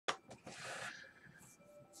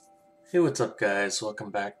Hey, what's up, guys?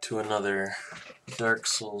 Welcome back to another Dark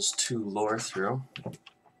Souls 2 lore through.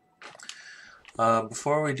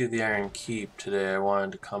 Before we do the Iron Keep today, I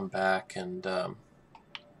wanted to come back and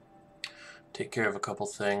take care of a couple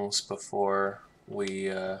things before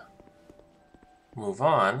we move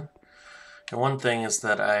on. And one thing is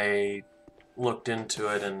that I looked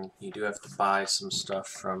into it, and you do have to buy some stuff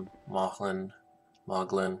from Moglin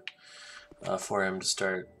for him to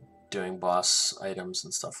start doing boss items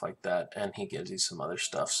and stuff like that, and he gives you some other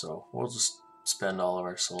stuff, so we'll just spend all of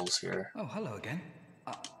our souls here. Oh, hello again.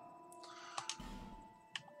 I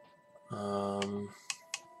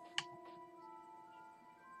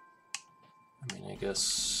mean, I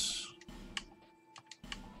guess...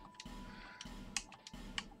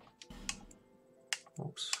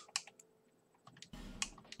 Oops.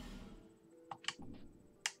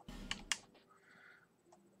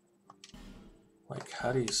 Like,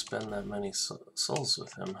 how do you spend that many souls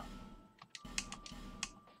with him?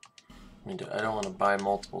 I mean, I don't want to buy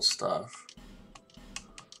multiple stuff.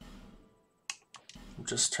 I'm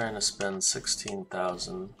just trying to spend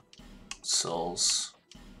 16,000 souls.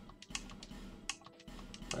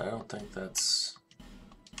 But I don't think that's...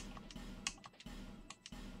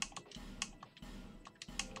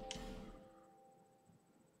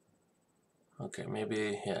 Okay,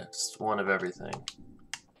 maybe, yeah, it's one of everything.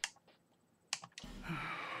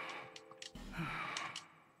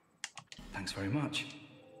 Thanks very much.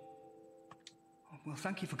 Well,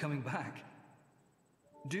 thank you for coming back.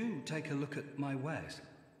 Do take a look at my wares.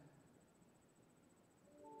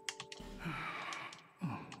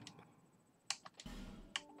 Oh.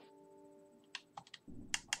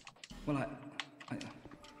 Well, I...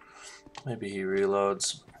 Maybe he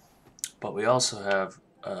reloads. But we also have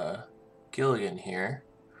Gilligan here,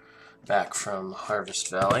 back from Harvest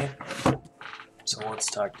Valley. So let's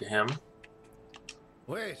talk to him.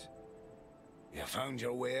 Wait, you found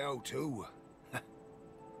your way out too.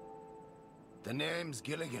 The name's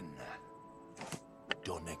Gilligan.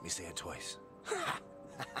 Don't make me say it twice.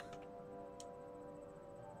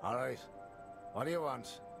 Alright, what do you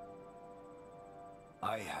want?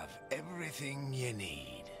 I have everything you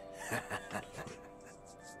need.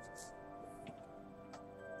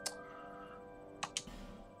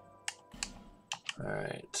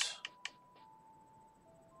 Alright.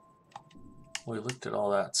 We looked at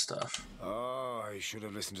all that stuff. Oh, I should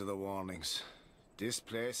have listened to the warnings. This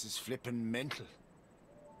place is flippin' mental.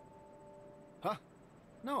 Huh?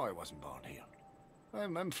 No, I wasn't born here.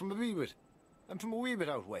 I'm from a wee bit. I'm from a wee bit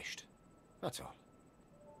out west. That's all.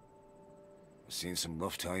 I've seen some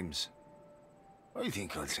rough times. I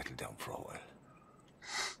think I'll settle down for a while.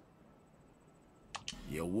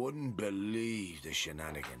 You wouldn't believe the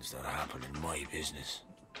shenanigans that happen in my business.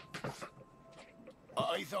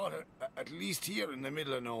 I thought at least here in the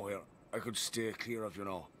middle of nowhere, I could stay clear of, you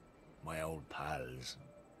know, my old pals.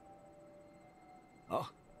 Oh,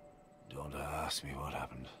 don't ask me what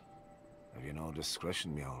happened. Have you no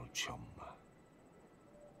discretion, me old chum?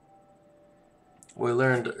 We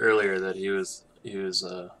learned earlier that he was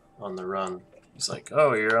on the run. He's like,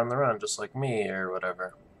 oh, you're on the run, just like me, or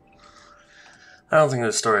whatever. I don't think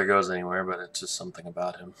the story goes anywhere, but it's just something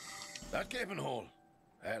about him. That gaping hole.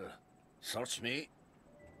 Hell, search me.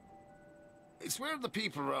 It's where the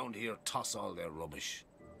people around here toss all their rubbish.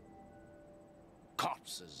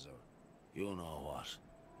 Corpses, or you know what.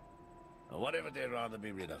 Or whatever they'd rather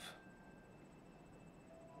be rid of.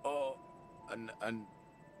 Oh, and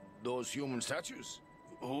those human statues.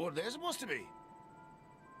 Who are they supposed to be?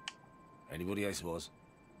 Anybody, I suppose.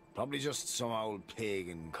 Probably just some old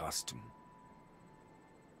pagan costume.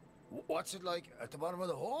 What's it like at the bottom of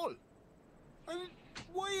the hole? I mean,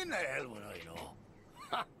 why in the hell would I know?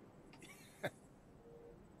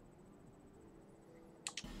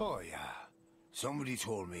 Oh, yeah. Somebody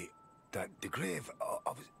told me that the grave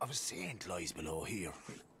of a saint lies below here.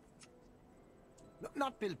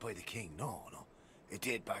 Not built by the king, no. It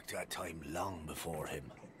dated back to a time long before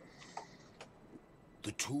him.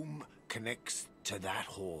 The tomb connects to that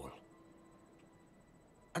hole.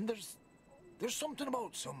 And there's something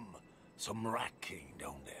about some rat king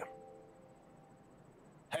down there.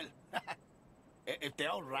 Hell, if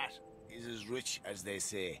the old rat is as rich as they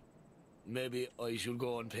say, maybe I should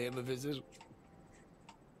go and pay him a visit.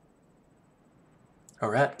 A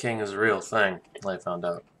rat king is a real thing, I found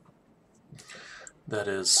out. That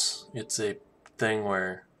is, it's a thing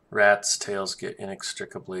where rats' tails get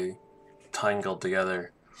inextricably tangled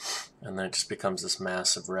together, and then it just becomes this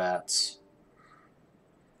mass of rats.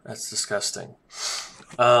 That's disgusting.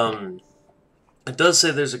 It does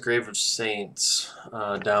say there's a grave of saints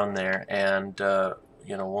down there, and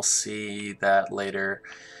you know, we'll see that later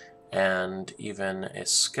and even a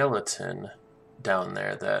skeleton down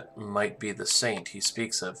there that might be the saint he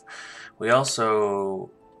speaks of. We also,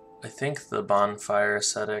 I think the bonfire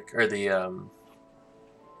ascetic, or the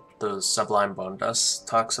Sublime Bone Dust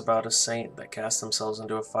talks about a saint that cast themselves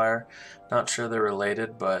into a fire. Not sure they're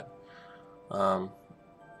related, but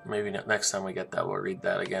maybe next time we get that, we'll read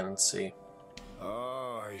that again and see.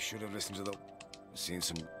 Oh, I should have listened to the... Seen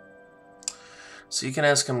some... So you can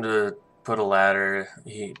ask him to put a ladder.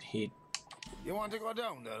 He You want to go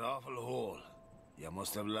down that awful hole? You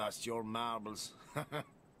must have lost your marbles.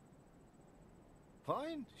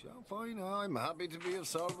 Fine, sure, fine. I'm happy to be of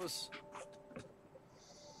service.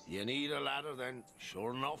 You need a ladder then,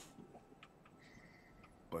 sure enough.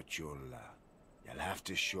 But you'll have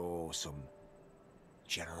to show some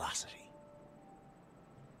generosity.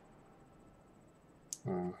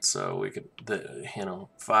 So we could,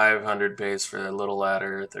 500 base for a little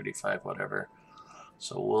ladder, 35, whatever.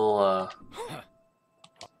 So we'll,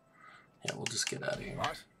 yeah, we'll just get out of here.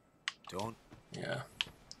 What? Don't. Yeah.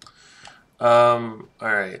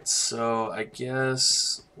 Alright, so I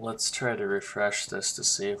guess let's try to refresh this to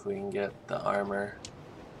see if we can get the armor.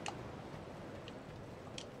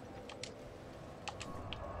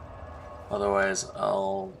 Otherwise,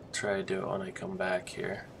 I'll try to do it when I come back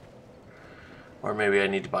here. Or maybe I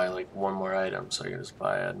need to buy like one more item, so I can just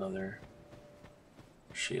buy another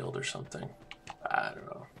shield or something. I don't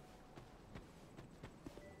know.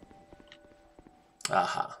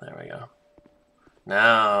 Aha, there we go.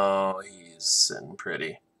 Now he's sitting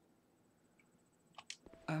pretty.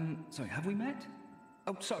 Sorry, have we met?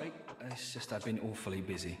 Oh, sorry. It's just I've been awfully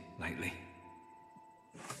busy lately.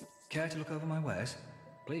 Care to look over my wares?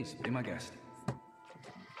 Please, be my guest.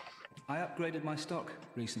 I upgraded my stock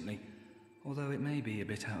recently, although it may be a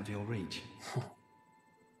bit out of your reach.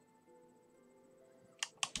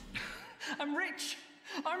 I'm rich!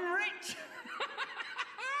 I'm rich!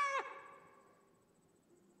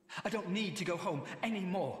 I don't need to go home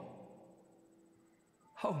anymore.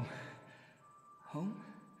 Home? Home?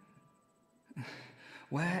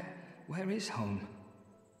 Where is home?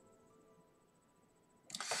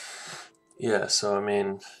 Yeah, so I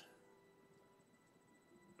mean,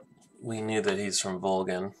 we knew that he's from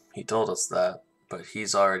Volgan. He told us that, but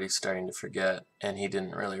he's already starting to forget, and he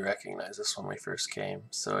didn't really recognize us when we first came.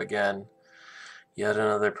 So again, yet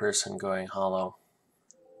another person going hollow.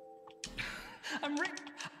 I'm rich!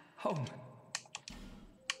 Home.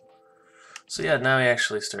 So yeah, now he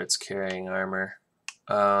actually starts carrying armor.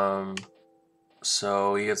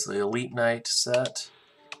 So he gets the Elite Knight set,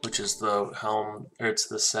 which is the helm, or it's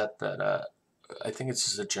the set that, I think it's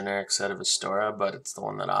just a generic set of Astora, but it's the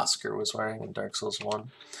one that Oscar was wearing in Dark Souls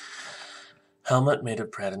 1. Helmet made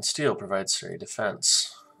of Brad and Steel provides sturdy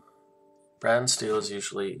defense. Brad and Steel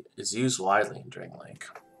is used widely in Dragon Lake.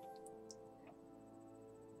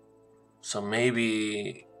 So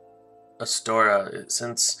maybe Astora,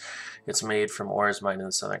 since it's made from ores mined in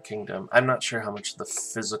the Southern Kingdom, I'm not sure how much the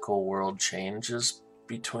physical world changes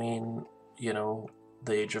between,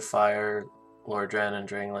 the Age of Fire, Lordran, and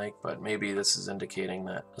Dragon Lake, but maybe this is indicating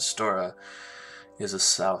that Astora is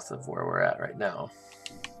south of where we're at right now.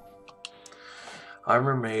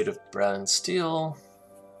 Armor made of Brad and Steel.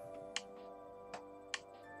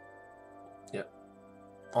 Yep,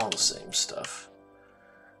 all the same stuff.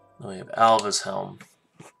 Then we have Alva's helm.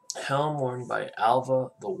 Helm worn by Alva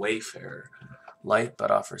the Wayfarer. Light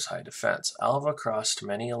but offers high defense. Alva crossed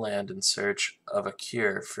many a land in search of a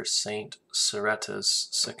cure for Saint Soreta's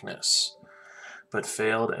sickness, but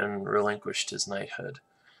failed and relinquished his knighthood.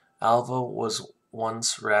 Alva was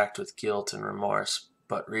once racked with guilt and remorse,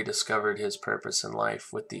 but rediscovered his purpose in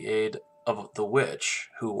life with the aid of the witch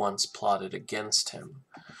who once plotted against him.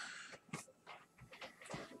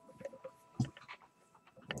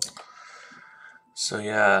 So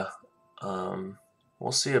yeah,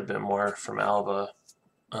 we'll see a bit more from Alva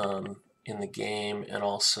in the game and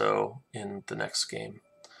also in the next game.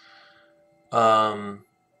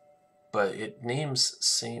 But it names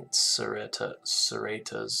Saint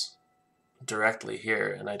Soreta's directly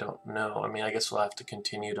here, and I don't know. I mean, I guess we'll have to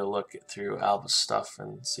continue to look through Alva's stuff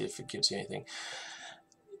and see if it gives you anything.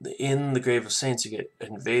 In the Grave of Saints, you get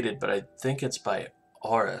invaded, but I think it's by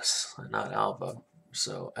Horus, not Alva.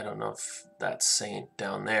 So I don't know if that saint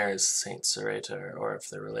down there is Saint Soreta or if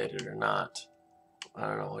they're related or not. I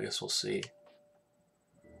don't know. I guess we'll see.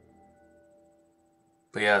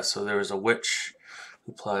 But yeah, so there was a witch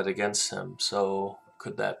who plotted against him. So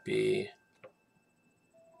could that be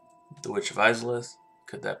the Witch of Izalith?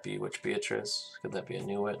 Could that be Witch Beatrice? Could that be a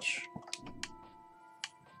new witch?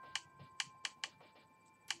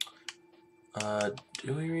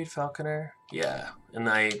 Do we read Falconer? Yeah, and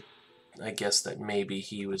I I guess that maybe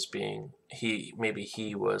he was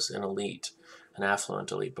an elite, an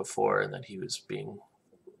affluent elite before, and that he was being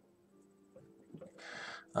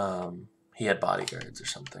he had bodyguards or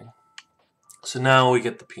something. So now we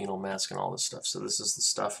get the penal mask and all this stuff. So this is the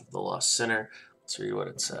stuff of the Lost Sinner. Let's read what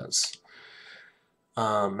it says.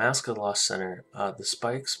 Mask of the Lost Sinner. The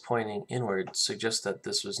spikes pointing inward suggest that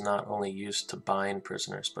this was not only used to bind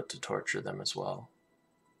prisoners, but to torture them as well.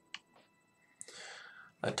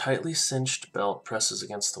 A tightly cinched belt presses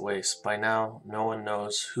against the waist. By now, no one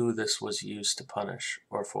knows who this was used to punish,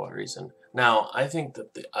 or for what reason. Now, I think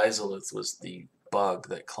that the Izalith was the bug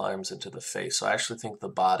that climbs into the face. So I actually think the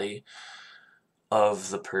body of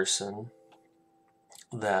the person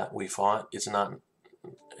that we fought is not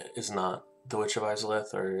the Witch of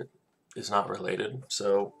Izalith, or is not related.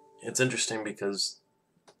 So it's interesting because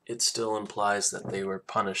it still implies that they were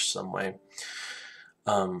punished some way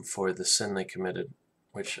for the sin they committed,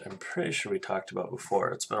 which I'm pretty sure we talked about before.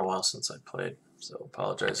 It's been a while since I played, so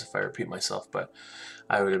apologize if I repeat myself, but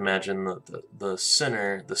I would imagine that the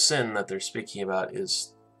sin that they're speaking about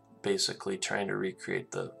is basically trying to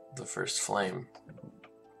recreate the first flame.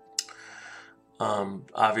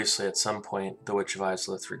 Obviously, at some point, the Witch of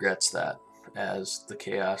Izalith regrets that, as the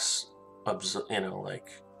chaos,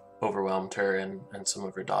 overwhelmed her and some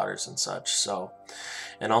of her daughters and such. So,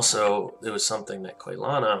 and also, it was something that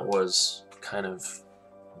Quaylana was kind of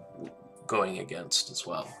going against as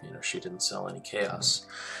well. She didn't sell any chaos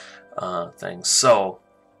things. So,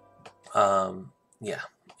 yeah.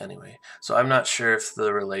 Anyway, so I'm not sure if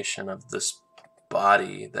the relation of this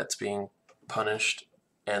body that's being punished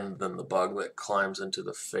and then the bug that climbs into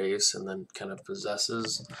the face and then kind of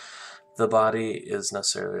possesses the body is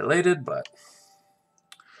necessarily related, but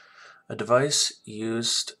a device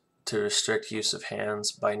used to restrict use of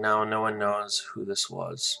hands. By now, no one knows who this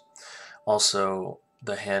was. Also,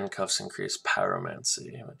 the handcuffs increase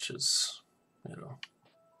pyromancy, which is,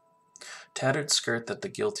 tattered skirt that the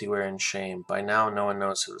guilty wear in shame. By now, no one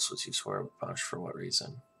knows who this was used for, punished for what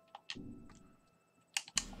reason.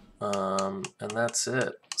 And that's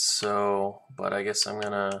it. So, but I guess I'm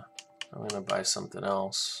gonna buy something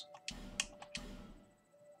else,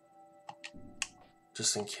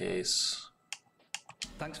 just in case.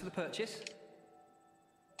 Thanks for the purchase.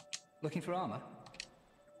 Looking for armor?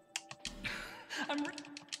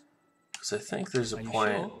 Because I think there's a Are you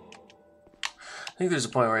point. sure? I think there's a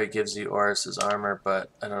point where it gives you Oris's armor,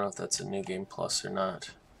 but I don't know if that's a new game plus or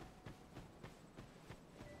not.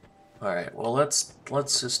 All right. Well,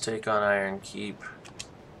 let's just take on Iron Keep.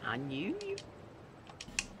 I knew you.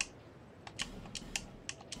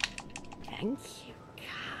 Thank you,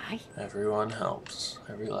 Kai. Everyone helps.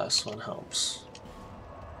 Every last one helps.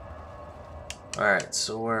 All right.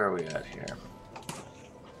 So where are we at here?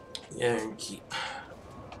 Iron Keep.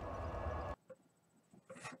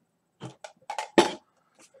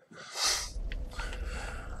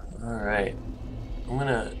 All right. I'm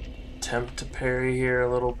gonna attempt to parry here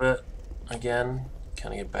a little bit again,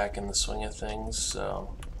 kind of get back in the swing of things.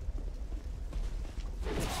 So.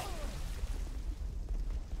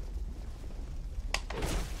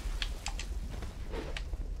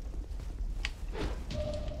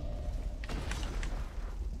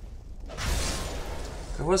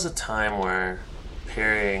 There was a time where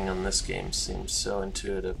parrying on this game seemed so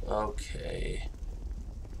intuitive. Okay.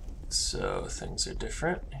 So things are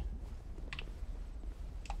different.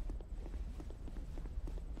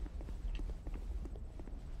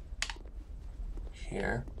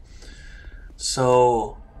 Here.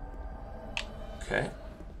 So, okay.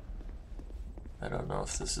 I don't know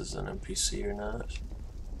if this is an NPC or not.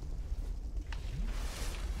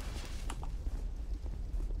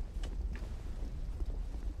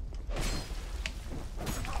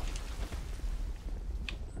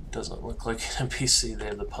 It doesn't look like an NPC. They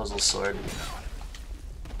have the puzzle sword.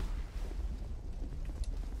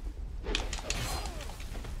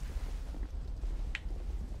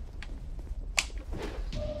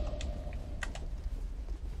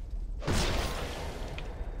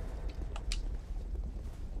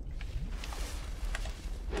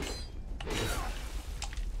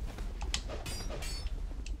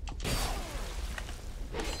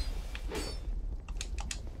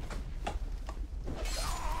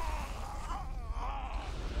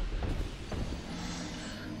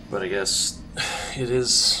 But I guess it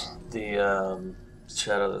is the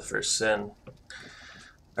Shadow of the First Sin,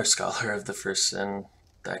 or Scholar of the First Sin.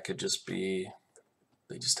 That could just be,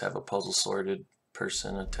 they just have a puzzle sorted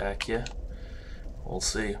person attack you. We'll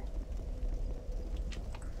see.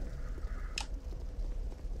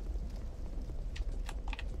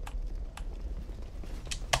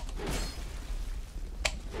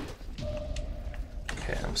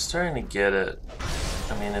 Okay, I'm starting to get it.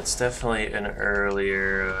 I mean, it's definitely an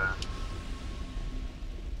earlier...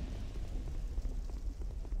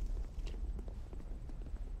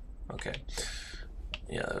 Okay.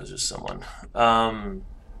 Yeah, that was just someone. Oh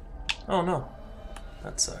no.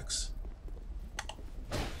 That sucks.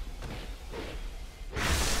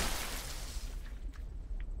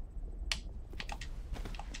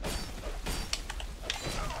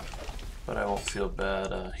 But I won't feel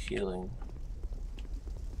bad healing.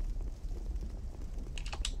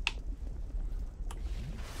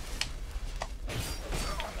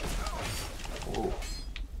 Ooh.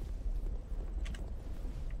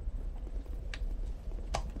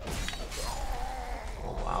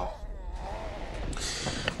 Oh wow.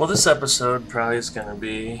 Well, this episode probably is going to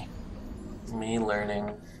be me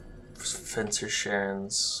learning Fencer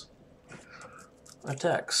Sharon's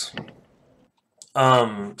attacks.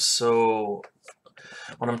 So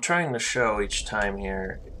what I'm trying to show each time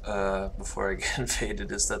here, before I get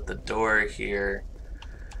invaded, is that the door here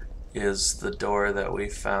is the door that we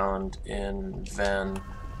found in Ven.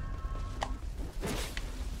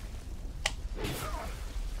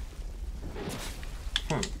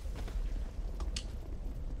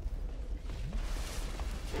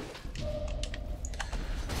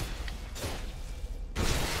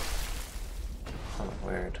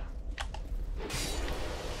 Weird.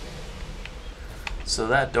 So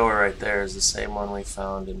that door right there is the same one we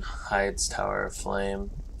found in Hyde's Tower of Flame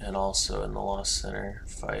and also in the Lost Center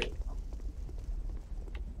fight.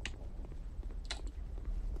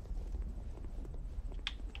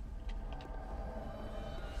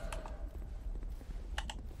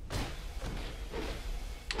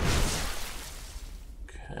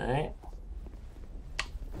 Okay.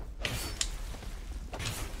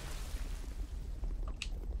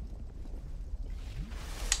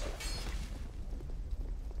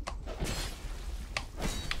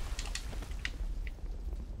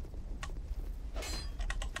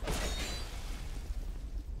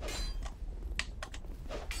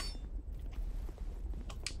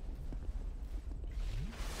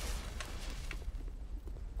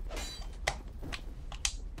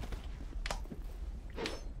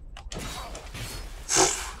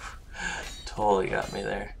 Totally got me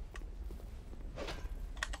there.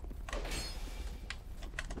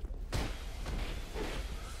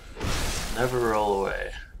 Never roll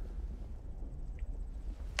away.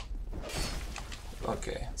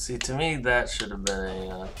 Okay, see, to me that should have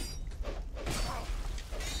been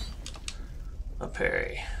a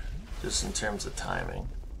parry, just in terms of timing.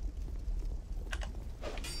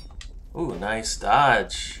 Ooh, nice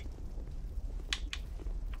dodge.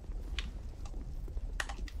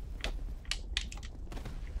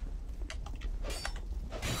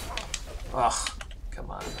 Ugh, come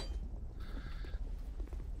on.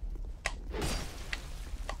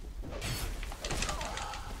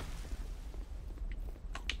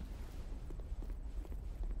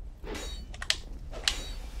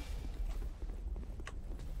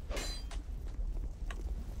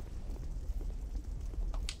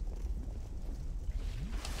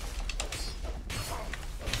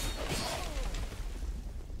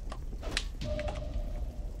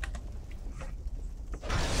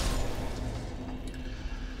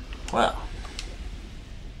 Well,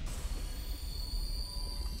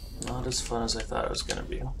 not as fun as I thought it was going to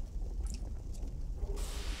be.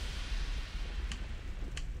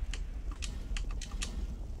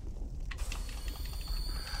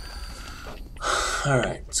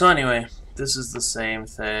 Alright, so anyway, this is the same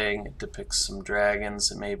thing. It depicts some dragons,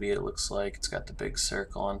 and maybe it looks like it's got the big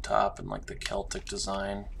circle on top and like the Celtic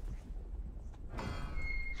design.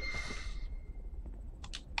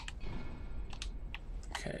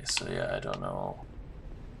 Okay, so yeah, I don't know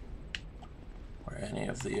where any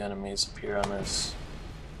of the enemies appear on this.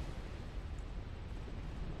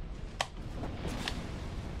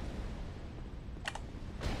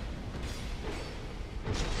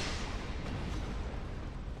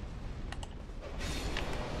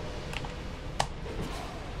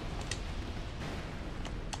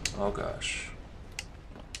 Oh gosh.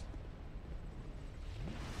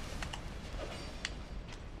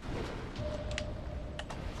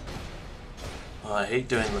 Oh, I hate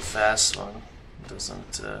doing the fast one. It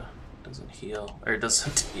doesn't heal, or it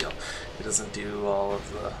doesn't heal. It doesn't do all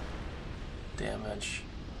of the damage.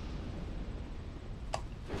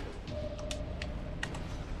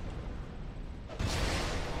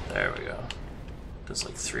 There we go. Does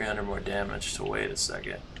like 300 more damage to wait a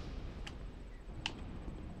second.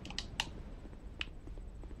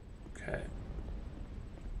 Okay.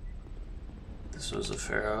 This was a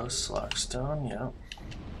Pharaoh Slockstone, yep.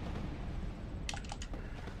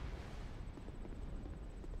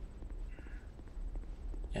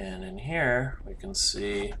 And in here, we can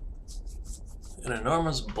see an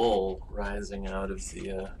enormous bull rising out of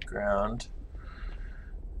the ground.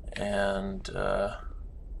 And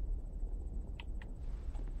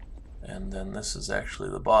then this is actually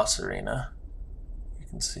the boss arena. You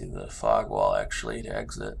can see the fog wall actually to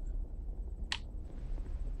exit.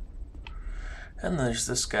 And there's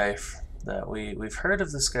this guy that we've heard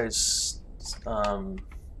of this guy's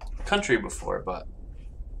country before, but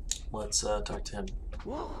let's talk to him.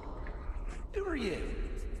 What? Who are you?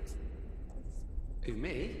 Who,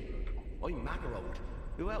 me? I'm Macarold.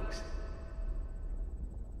 Who else?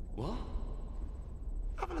 What?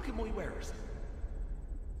 Have a look at my wares.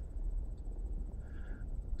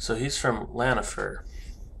 So he's from Lanifer,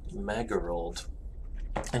 Magarold,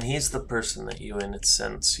 and he's the person that you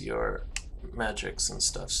incense your magics and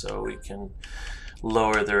stuff, so we can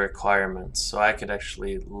lower the requirements. So I could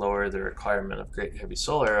actually lower the requirement of Great Heavy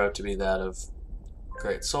Soul Arrow to be that of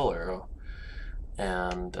Great Soul Arrow,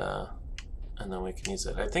 and then we can use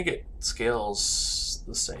it. I think it scales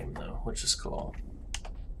the same though, which is cool.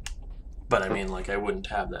 But I mean, like, I wouldn't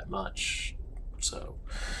have that much, so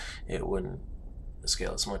it wouldn't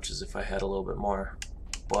scale as much as if I had a little bit more.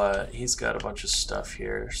 But he's got a bunch of stuff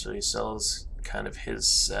here, so he sells kind of his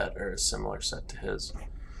set, or a similar set to his.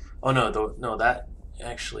 Oh no, no, that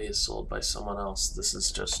actually is sold by someone else. This is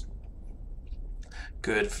just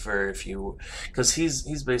good for if you, because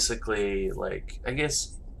he's basically like, I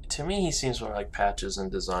guess to me he seems more like Patches in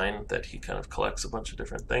design, that he kind of collects a bunch of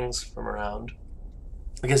different things from around.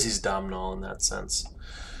 I guess he's Domhnall in that sense.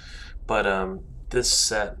 But this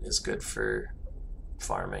set is good for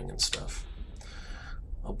farming and stuff.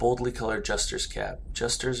 A boldly colored jester's cap.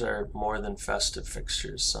 Jesters are more than festive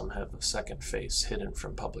fixtures. Some have a second face, hidden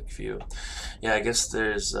from public view. Yeah, I guess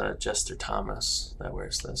there's Jester Thomas that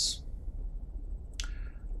wears this.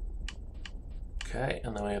 Okay,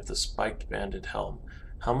 and then we have the spiked banded helm.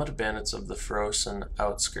 Helmet of bandits of the Ferosan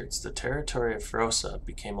outskirts. The territory of Ferosa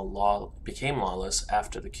became lawless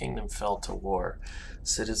after the kingdom fell to war.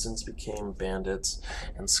 Citizens became bandits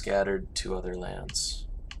and scattered to other lands.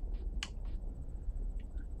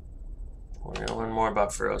 We're going to learn more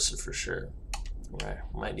about Ferosa for sure. Right,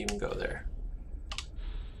 might even go there.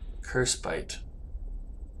 Cursebite.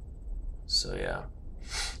 So yeah.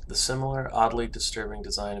 The similar, oddly disturbing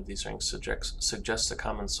design of these rings suggests a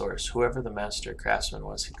common source. Whoever the master craftsman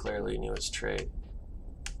was, he clearly knew his trade.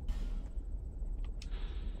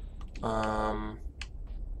 Let's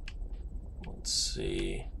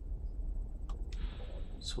see.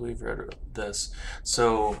 So we've read this.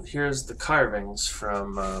 So here's the carvings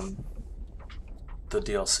from the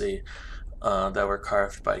DLC that were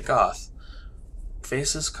carved by Goth.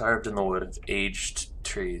 Faces carved in the wood of aged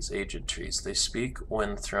trees. They speak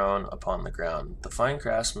when thrown upon the ground. The fine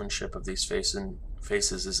craftsmanship of these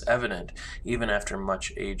faces is evident even after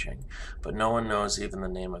much aging, but no one knows even the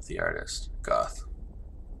name of the artist. Goth.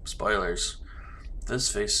 Spoilers.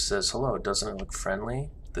 This face says hello. Doesn't it look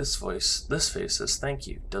friendly? This face says thank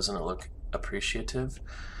you. Doesn't it look appreciative?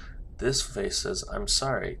 This face says I'm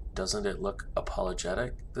sorry. Doesn't it look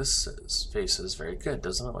apologetic? This face says very good.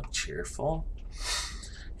 Doesn't it look cheerful?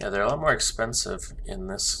 Yeah, they're a lot more expensive in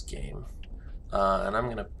this game. And I'm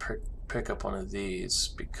going to pick up one of these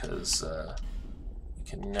because you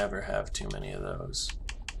can never have too many of those.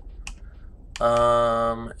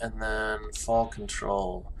 And then Fall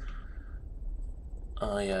Control.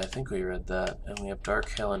 Yeah, I think we read that. And we have Dark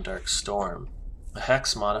Hail and Dark Storm. A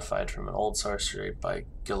hex modified from an old sorcery by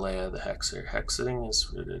Gilea the Hexer. Hexing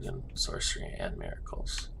is rooted in sorcery and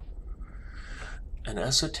miracles. An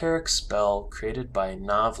esoteric spell created by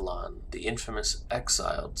Navlan, the infamous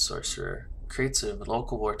exiled sorcerer, creates a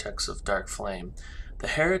local vortex of dark flame. The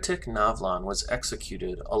heretic Navlan was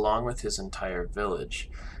executed along with his entire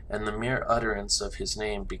village, and the mere utterance of his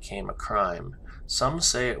name became a crime. Some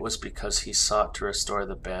say it was because he sought to restore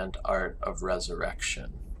the banned art of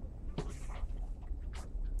resurrection.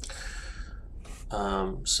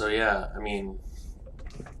 So yeah, I mean,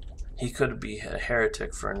 he could be a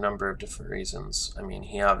heretic for a number of different reasons. I mean,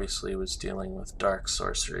 he obviously was dealing with dark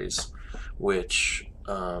sorceries, which,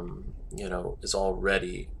 you know, is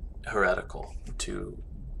already heretical to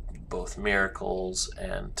both miracles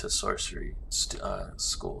and to sorcery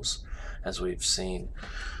schools, as we've seen.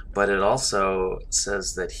 But it also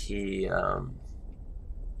says that he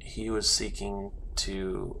was seeking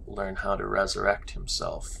to learn how to resurrect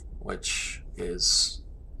himself, which is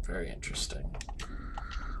very interesting.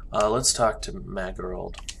 Let's talk to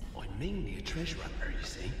Magarold. I'm mainly a treasure hunter, you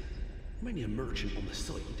see. I'm only a merchant on the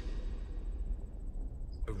side.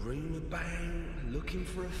 A room about, looking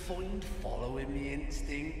for a find, following me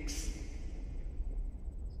instincts.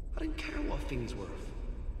 I don't care what a thing's worth.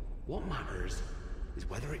 What matters is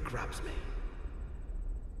whether it grabs me.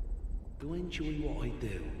 Do I enjoy what I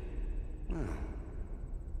do? Well,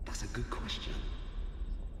 that's a good question.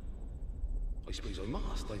 I suppose I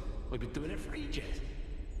must. I've been doing it for ages.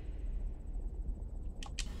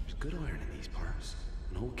 There's good iron in these parts.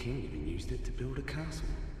 An old king even used it to build a castle.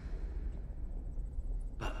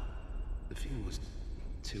 But the thing was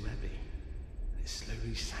too heavy. It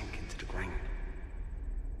slowly sank into the ground.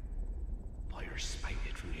 Fire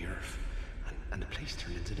spouted from the earth, and the place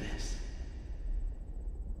turned into this.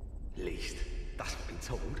 At least, that's what I've been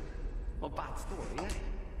told. What a bad story,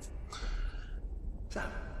 eh? So,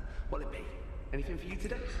 what'll it be? Anything for you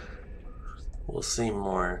today? We'll see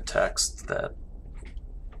more text that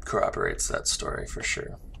corroborates that story for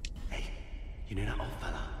sure. Hey, you know that old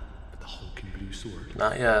fella with the hulking blue sword?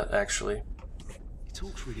 Not yet, actually. He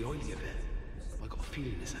talks really highly of it. I got a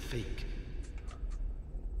feeling it's a fake.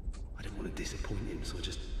 I didn't want to disappoint him, so I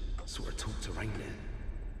just sort of talked around it.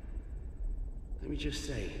 Let me just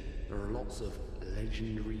say, there are lots of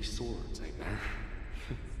legendary swords out there.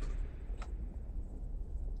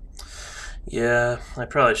 Yeah, I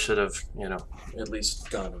probably should have, at least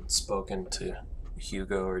gone and spoken to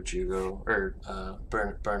Hugo or Jugo, or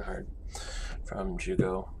Bernhard from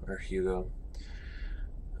Jugo or Hugo.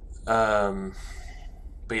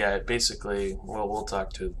 But yeah, basically, well, we'll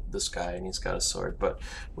talk to this guy, and he's got a sword, but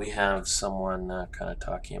we have someone kind of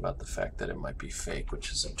talking about the fact that it might be fake,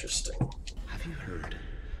 which is interesting. Have you heard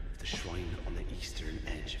of the shrine on the eastern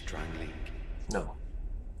edge of Drang Lake? No.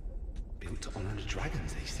 Built to honor the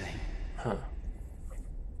dragons, they say. Huh.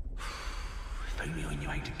 If only I knew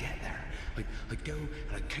how to get there. I'd go and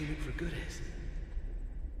I'd claim it for goodies.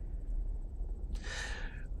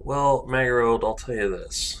 Well, Magarold, I'll tell you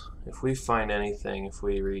this. If we find anything, if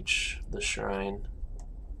we reach the shrine,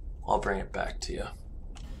 I'll bring it back to you.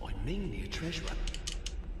 I'm mainly a treasurer.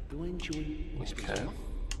 Do I enjoy my Okay. special?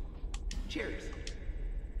 Cheers.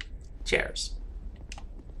 Cheers.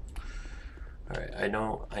 Alright, I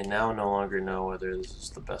now no longer know whether this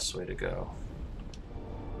is the best way to go.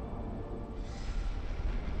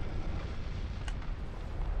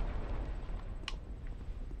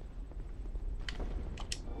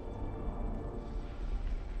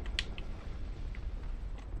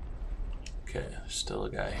 Okay, there's still a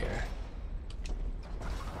guy here.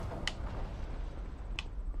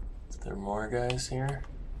 Is there more guys here?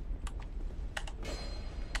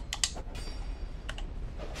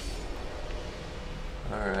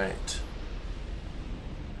 Alright.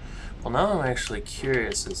 Well, now I'm actually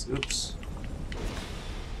curious as... Oops.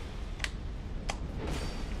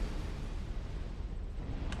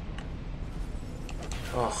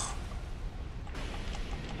 Oh.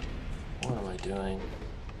 What am I doing?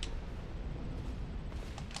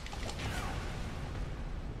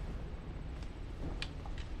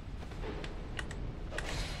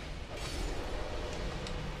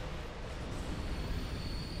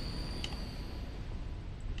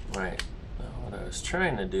 Right. Now what I was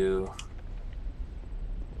trying to do...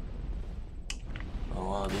 Oh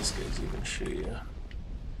wow, these guys even shoot you.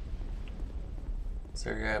 Is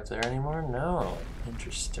there a guy up there anymore? No.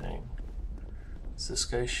 Interesting. Does this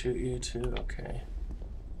guy shoot you too? Okay.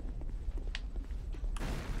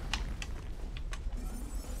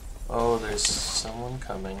 Oh, there's someone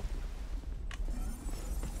coming.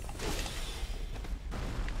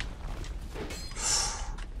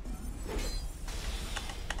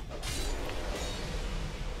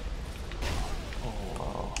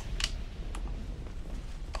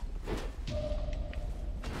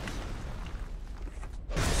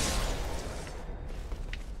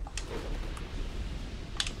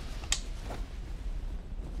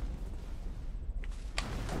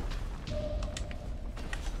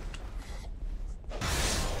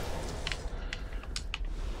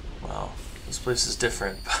 This place is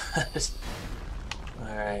different, but...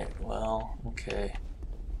 Alright, well, okay.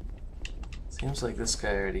 Seems like this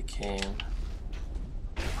guy already came.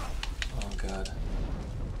 Oh god.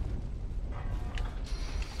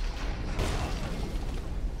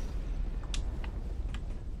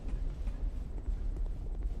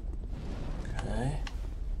 Okay.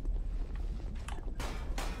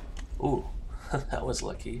 Ooh, that was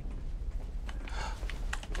lucky.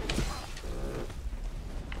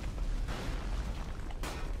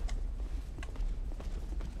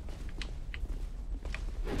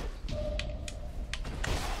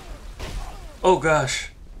 Oh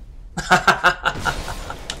gosh.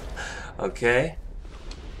 Okay.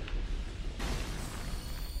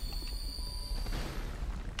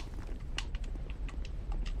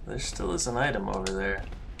 There still is an item over there.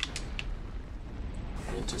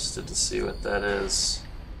 I'm interested to see what that is.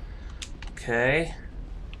 Okay.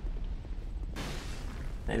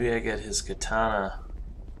 Maybe I get his katana.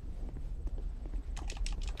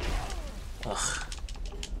 Ugh.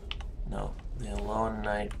 No, the Alone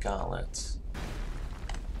Knight gauntlets.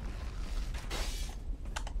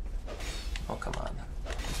 Oh, come on.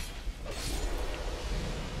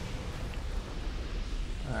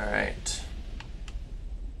 Alright.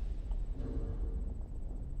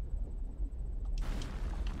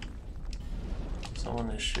 Someone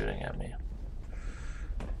is shooting at me.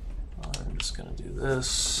 I'm just gonna do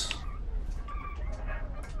this.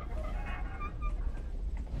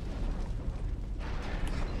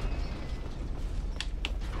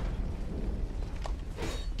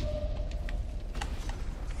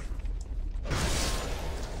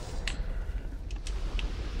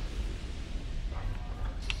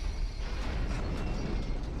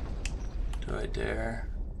 Do I dare?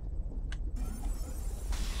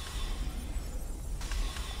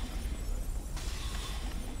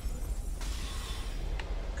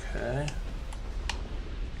 Okay.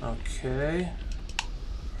 Okay.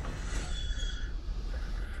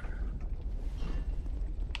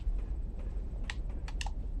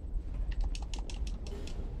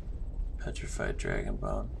 Petrified Dragon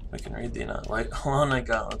Bone. We can read the Alone Knight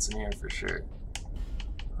gauntlets in here for sure.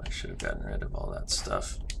 I should have gotten rid of all that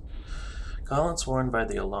stuff. Gauntlets worn by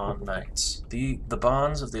the Alone Knights. The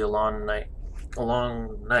bonds of the Alone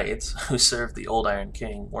Knights who served the old Iron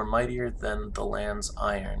King were mightier than the land's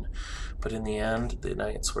iron, but in the end the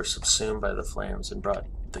knights were subsumed by the flames and brought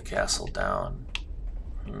the castle down.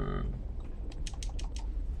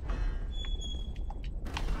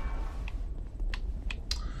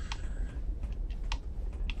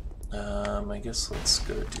 I guess let's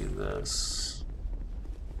go do this.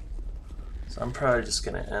 So I'm probably just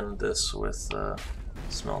gonna end this with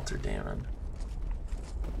Smelter Demon.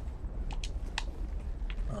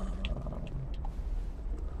 No,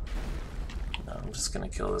 I'm just gonna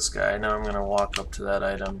kill this guy. I know I'm gonna walk up to that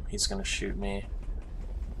item. He's gonna shoot me,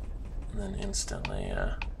 and then instantly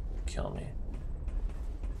kill me.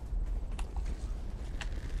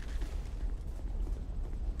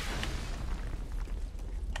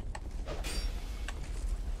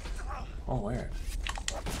 Oh, where?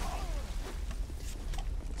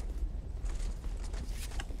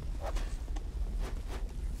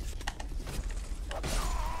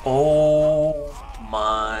 Oh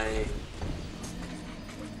my.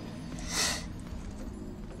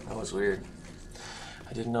 That was weird.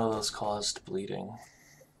 I didn't know those caused bleeding.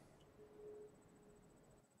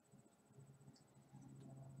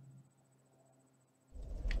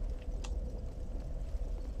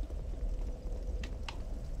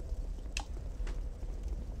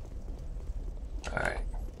 Alright.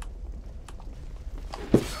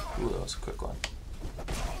 Ooh, that was a quick one.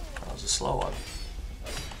 That was a slow one.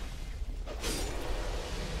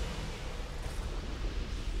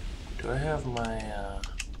 Do I have my,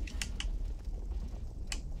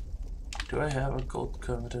 do I have a gold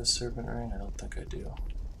covetous serpent ring? I don't think I do.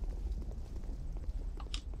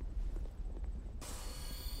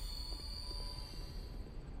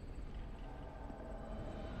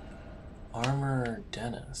 Armor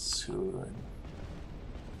Dennis, who...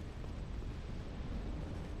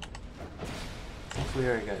 I think we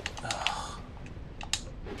already got... Oh.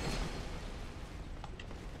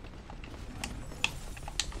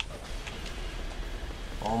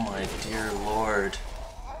 Oh my dear lord.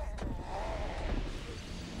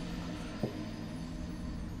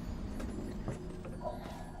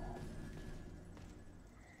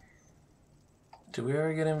 Did we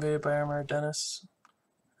already get invaded by Armor Dennis?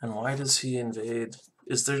 And why does he invade?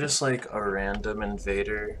 Is there just like a random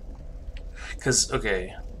invader? Because,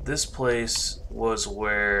 okay, this place was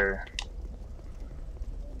where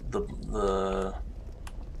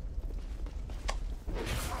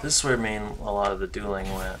this is where a lot of the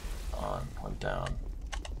dueling went down.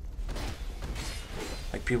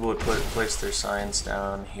 Like people would place their signs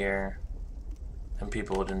down here, and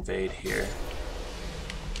people would invade here.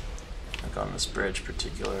 Like on this bridge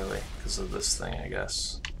particularly, because of this thing, I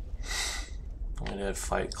guess. We'd have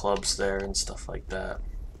fight clubs there and stuff like that.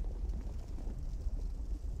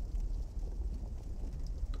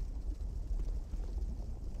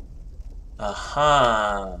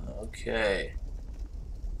 Aha! Okay.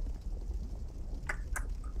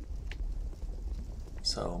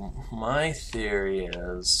 So, my theory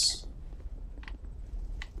is...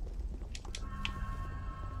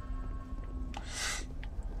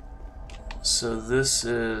 So this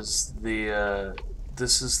is the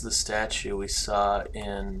statue we saw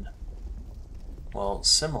in, well,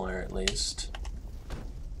 similar at least.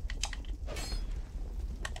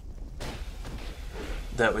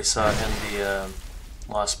 that we saw in the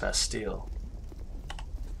Lost Bastille.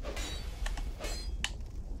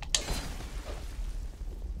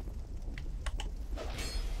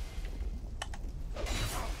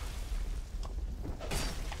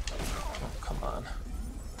 Oh, come on.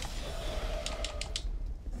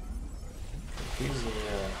 He's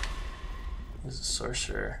a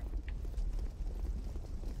sorcerer.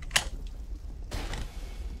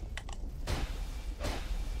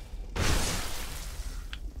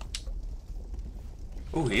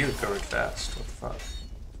 Ooh, he recovered fast. What the fuck?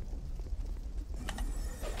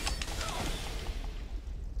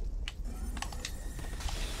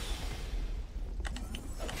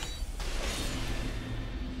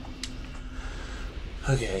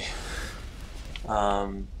 Okay.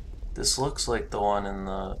 This looks like the one in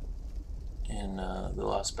the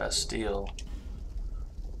Lost Bastille,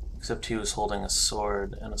 except he was holding a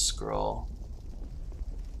sword and a scroll.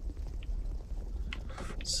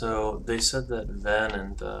 So they said that Ven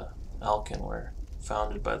and Alkin were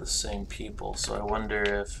founded by the same people, so I wonder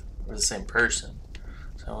if, or the same person,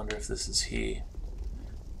 so I wonder if this is he,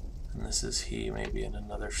 and this is he maybe in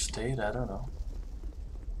another state, I don't know.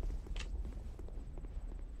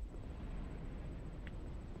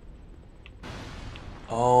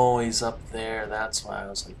 Oh, he's up there, that's why I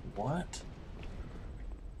was like, what?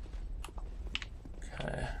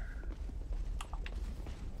 Okay.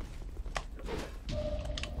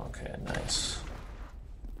 Okay, nice.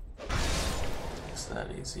 Is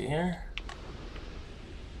that easier?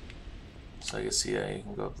 So I guess, yeah, you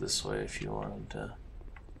can go up this way if you wanted to.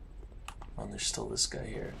 Oh, and there's still this guy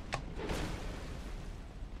here.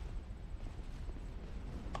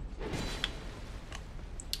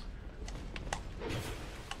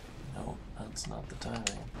 No, that's not the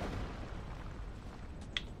timing.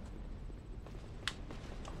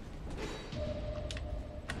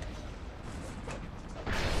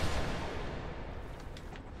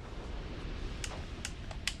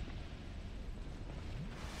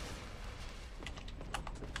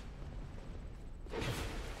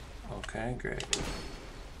 Okay, great.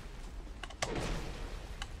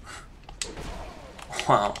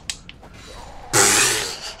 Wow.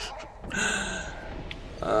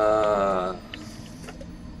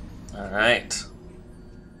 Alright.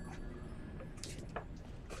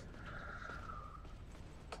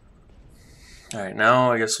 Alright,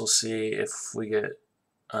 now I guess we'll see if we get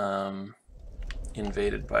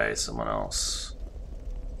invaded by someone else.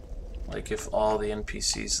 Like if all the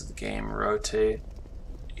NPCs of the game rotate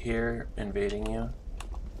here, invading you.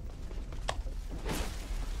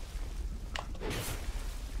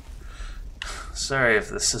 Sorry if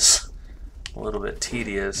this is a little bit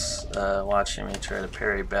tedious, watching me try to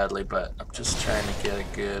parry badly, but I'm just trying to get a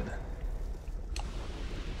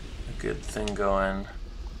good thing going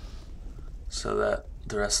so that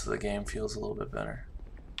the rest of the game feels a little bit better.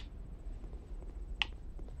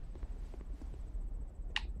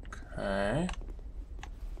 Okay.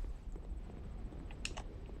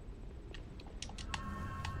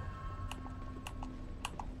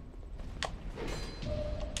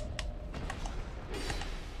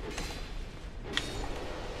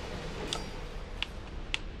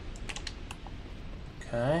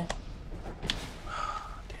 Okay.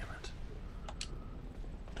 Damn it.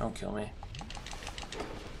 Don't kill me.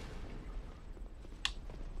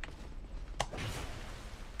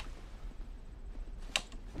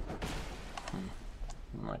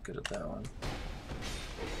 I'm not good at that one.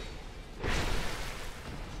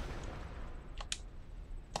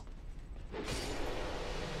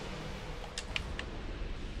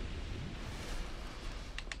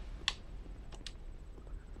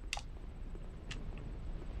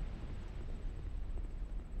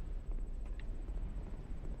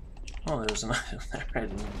 Oh, there's an item there I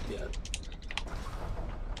didn't get.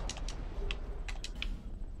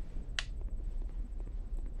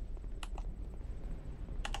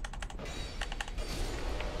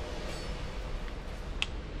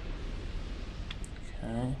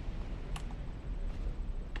 Okay.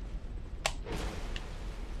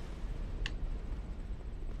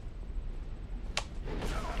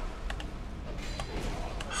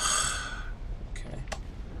 Okay.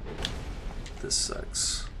 This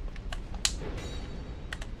sucks.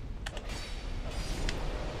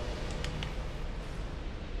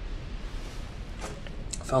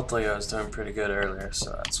 Felt like I was doing pretty good earlier,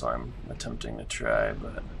 so that's why I'm attempting to try,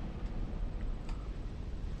 but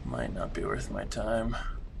might not be worth my time.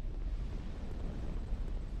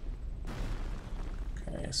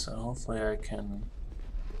 Okay, so hopefully I can...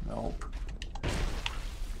 Nope.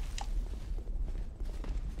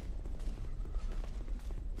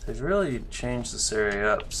 They've really changed this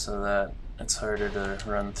area up so that it's harder to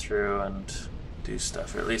run through and do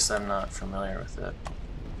stuff, or at least I'm not familiar with it.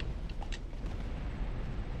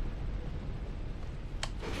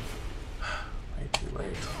 Way too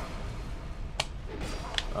late.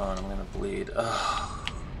 Oh, and I'm gonna bleed. Oh,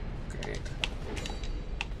 great.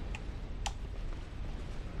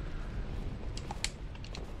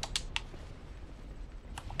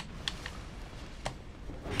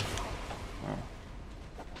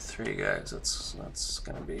 Three guys, that's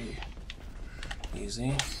gonna be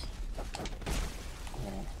easy.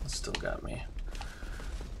 Oh, it still got me.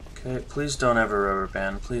 Okay, please don't ever rubber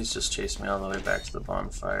band. Please just chase me all the way back to the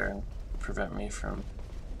bonfire and prevent me from...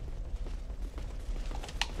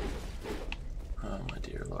 Oh my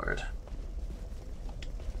dear lord.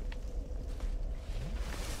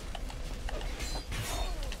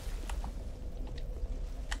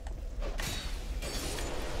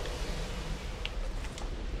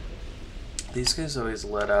 These guys always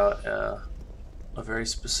let out a very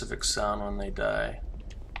specific sound when they die.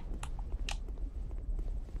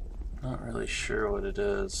 Not really sure what it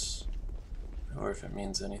is, or if it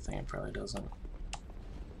means anything. It probably doesn't.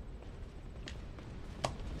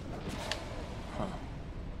 Huh.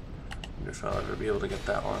 Wonder if I'll ever be able to get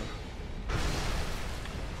that one.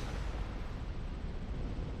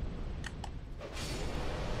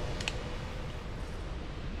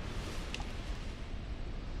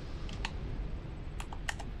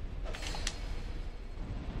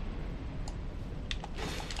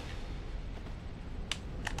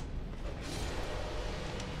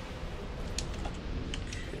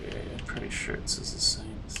 Sure it says the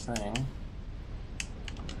same thing.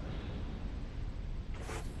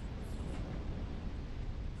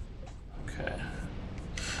 Okay.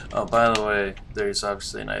 Oh, by the way, there's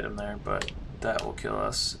obviously an item there, but that will kill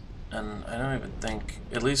us. And I don't even think,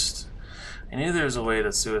 at least, I knew there was a way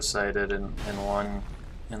to suicide it in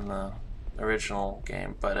the original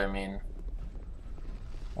game, but I mean,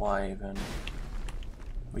 why even?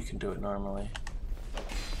 We can do it normally.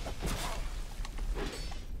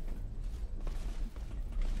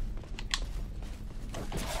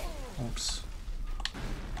 Oops.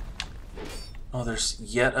 Oh, there's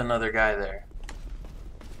yet another guy there.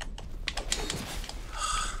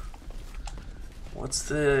 What's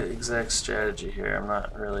the exact strategy here? I'm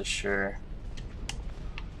not really sure.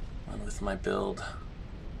 With my build.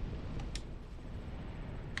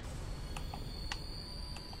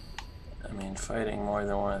 I mean, fighting more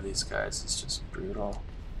than one of these guys is just brutal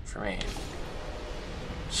for me.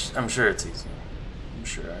 I'm sure it's easy. I'm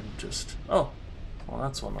sure I'm just... Oh! Well,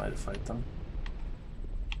 that's one way to fight them.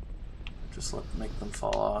 Just make them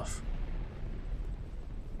fall off.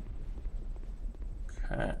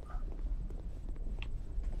 Okay.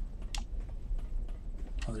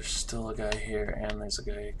 Oh, there's still a guy here, and there's a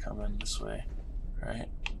guy coming this way, right?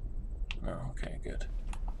 No, okay, good.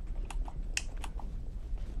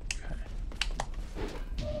 Okay.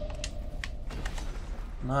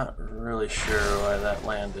 Not really sure why that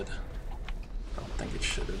landed. I don't think it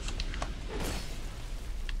should have.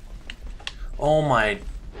 Oh my...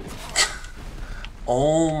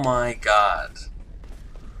 Oh my god.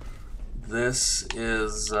 This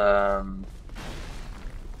is,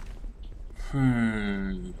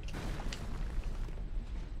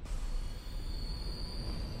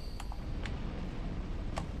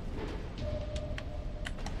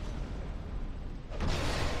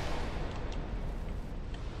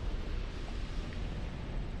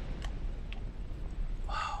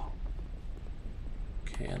 Wow.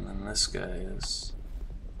 Okay, and then this guy is...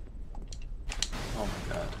 Oh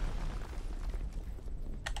my god.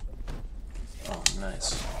 Oh,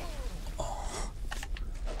 nice. Oh.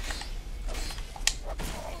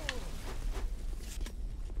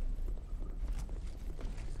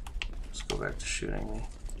 Let's go back to shooting me,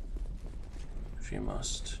 if you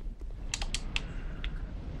must.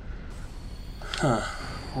 Huh.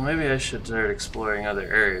 Well, maybe I should start exploring other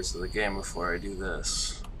areas of the game before I do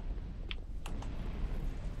this.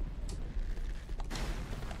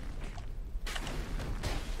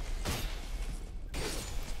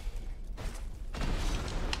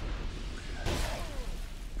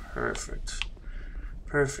 Perfect.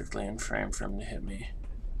 Perfectly in frame for him to hit me.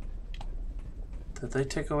 Did they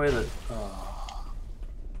take away the... Oh.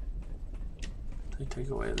 Did they take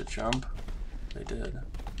away the jump? They did.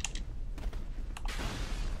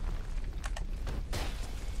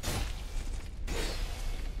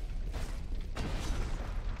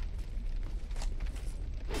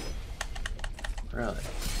 Really?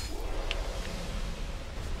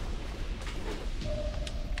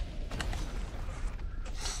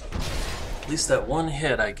 At least that one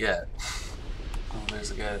hit I get. Oh,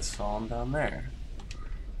 there's a guy that's falling down there.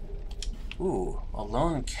 Ooh, a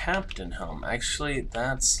lone captain helm. Actually,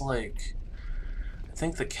 that's like... I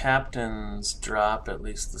think the captains drop at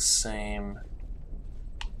least the same...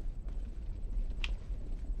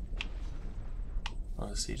 Oh,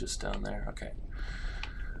 is he just down there? Okay.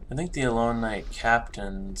 I think the Alone Knight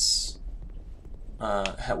captains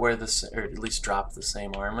wear this, or at least drop the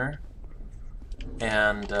same armor.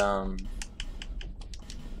 And the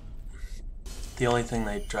only thing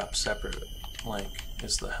they drop separate, like,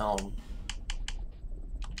 is the helm.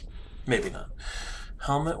 Maybe not.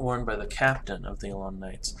 Helmet worn by the captain of the Alone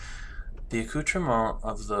Knights. The accoutrements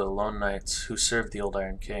of the Lone Knights who served the old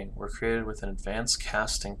Iron King were created with an advanced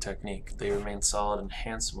casting technique. They remain solid and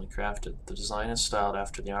handsomely crafted. The design is styled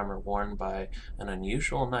after the armor worn by an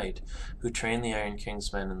unusual knight who trained the Iron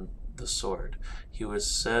King's men in the sword. He was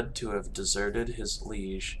said to have deserted his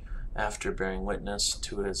liege after bearing witness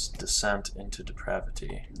to his descent into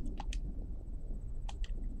depravity.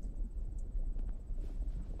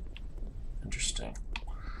 Interesting.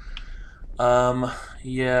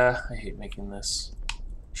 Yeah, I hate making this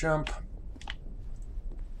jump.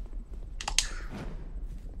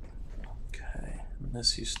 Okay,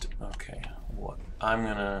 this used to, okay, what? I'm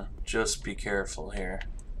gonna just be careful here.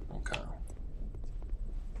 Okay.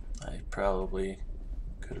 I probably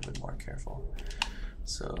could have been more careful.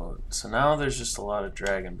 So now there's just a lot of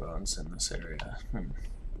dragon bones in this area.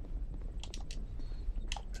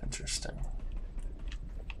 Interesting.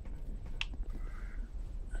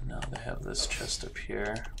 Now they have this chest up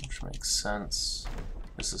here, which makes sense.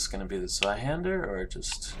 Is this going to be the Zweihander, or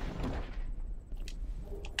just...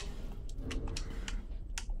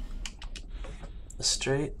 A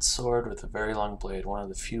straight sword with a very long blade, one of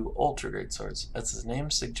the few ultra-great swords. As its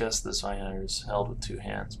name suggests, the Zweihander is held with 2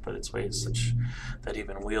 hands, but its weight is such that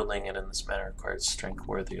even wielding it in this manner requires strength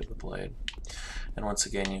worthy of the blade. And once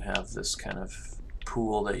again, you have this kind of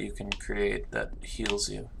pool that you can create that heals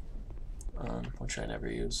you. Which I never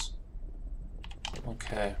use.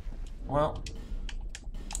 Okay, well,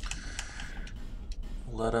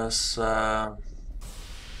 let us, let's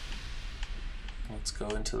go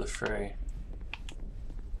into the fray.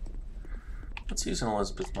 Let's use an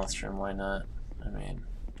Elizabeth mushroom, why not? I mean,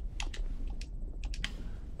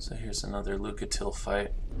 so here's another Lucatil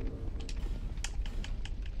fight.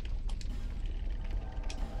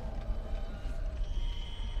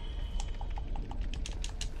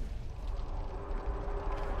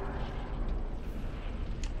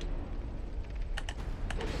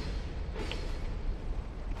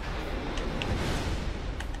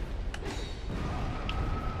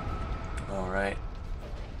 Alright.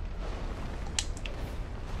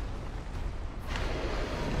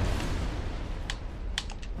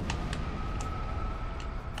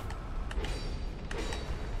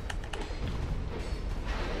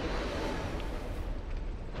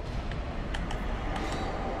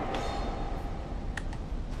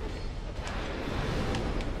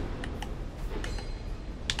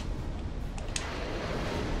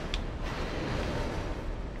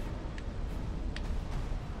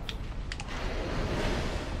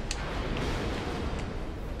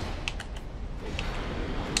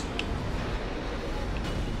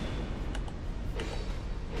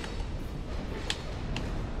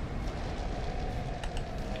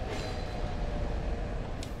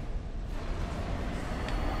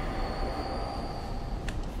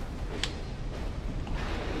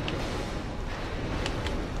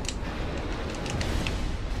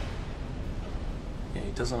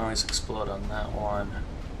 It doesn't always explode on that one.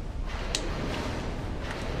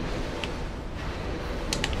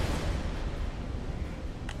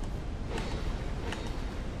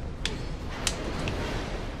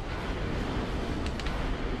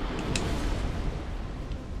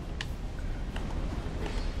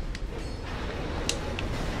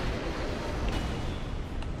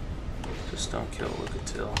 Just don't kill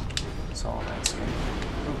Lucatil. That's all I'm asking.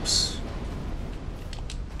 Oops.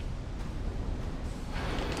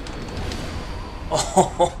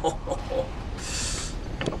 Oh.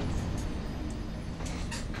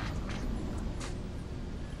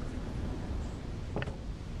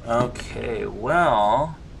 Okay,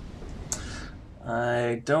 well,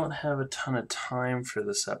 I don't have a ton of time for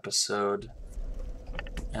this episode,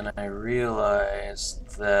 and I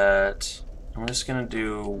realized that I'm just gonna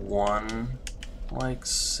do one, like,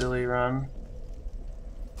 silly run.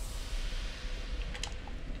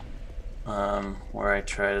 Where I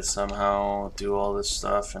try to somehow do all this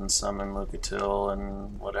stuff and summon Lucatil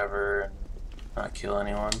and whatever and not kill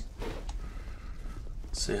anyone.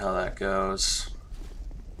 See how that goes.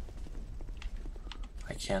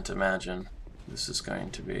 I can't imagine this is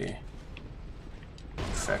going to be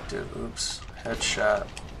effective. Oops, headshot.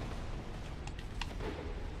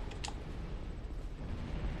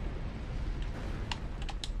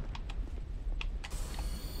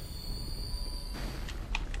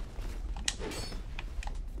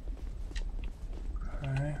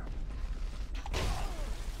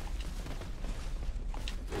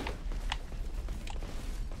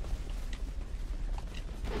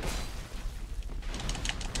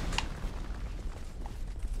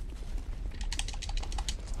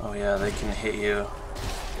 Oh yeah, they can hit you.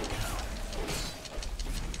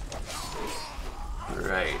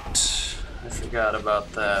 Right. I forgot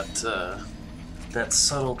about that, that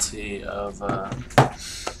subtlety of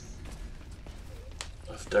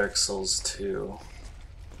Dark Souls 2.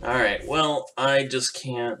 Alright, well, I just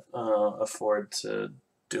can't afford to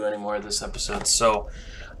do any more of this episode, so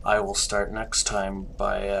I will start next time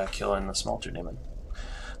by killing the Smolter Demon.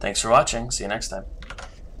 Thanks for watching. See you next time.